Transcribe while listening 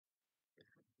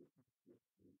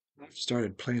I've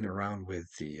started playing around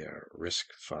with the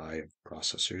RISC-V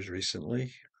processors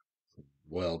recently,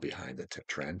 well behind the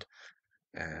trend.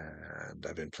 And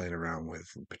I've been playing around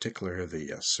with, in particular,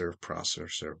 the Serve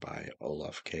processor by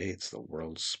Olaf K. It's the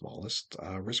world's smallest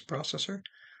RISC processor.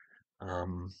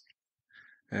 Um,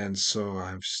 and so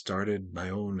I've started my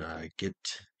own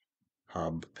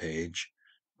GitHub page,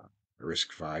 uh,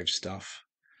 RISC-V stuff,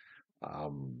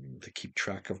 to keep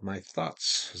track of my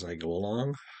thoughts as I go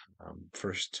along.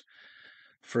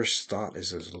 First thought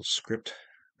is a little script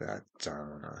that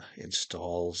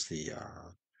installs the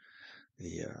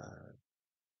the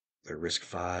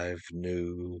RISC-V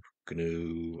new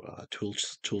GNU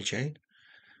toolchain.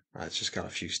 It's just got a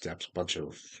few steps, a bunch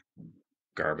of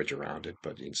garbage around it,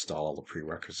 but you install all the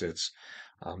prerequisites.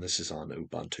 This is on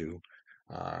Ubuntu.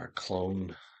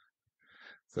 Clone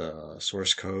the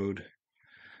source code,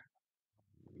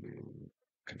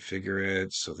 configure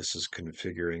it. So this is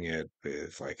configuring it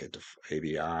with like a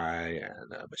ABI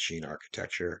and a machine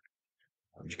architecture.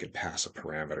 You can pass a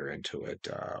parameter into it,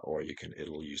 or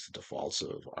it'll use the defaults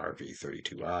of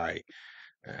RV32I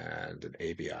and an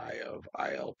ABI of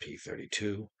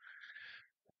ILP32.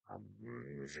 Um,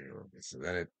 so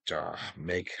then it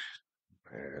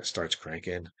starts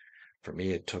cranking. For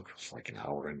me, it took like an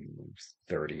hour and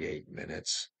 38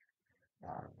 minutes.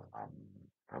 Uh, I'm,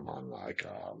 I'm on like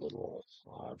a little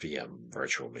VM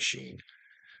virtual machine,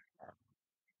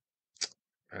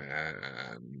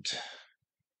 and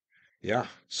yeah,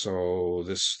 so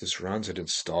this runs. It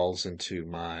installs into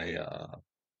my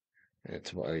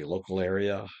local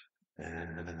area,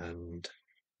 and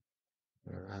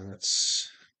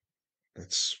that's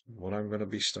what I'm going to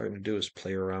be starting to do is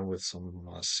play around with some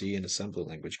C and assembly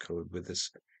language code with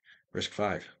this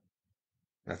RISC-V.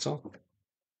 That's all.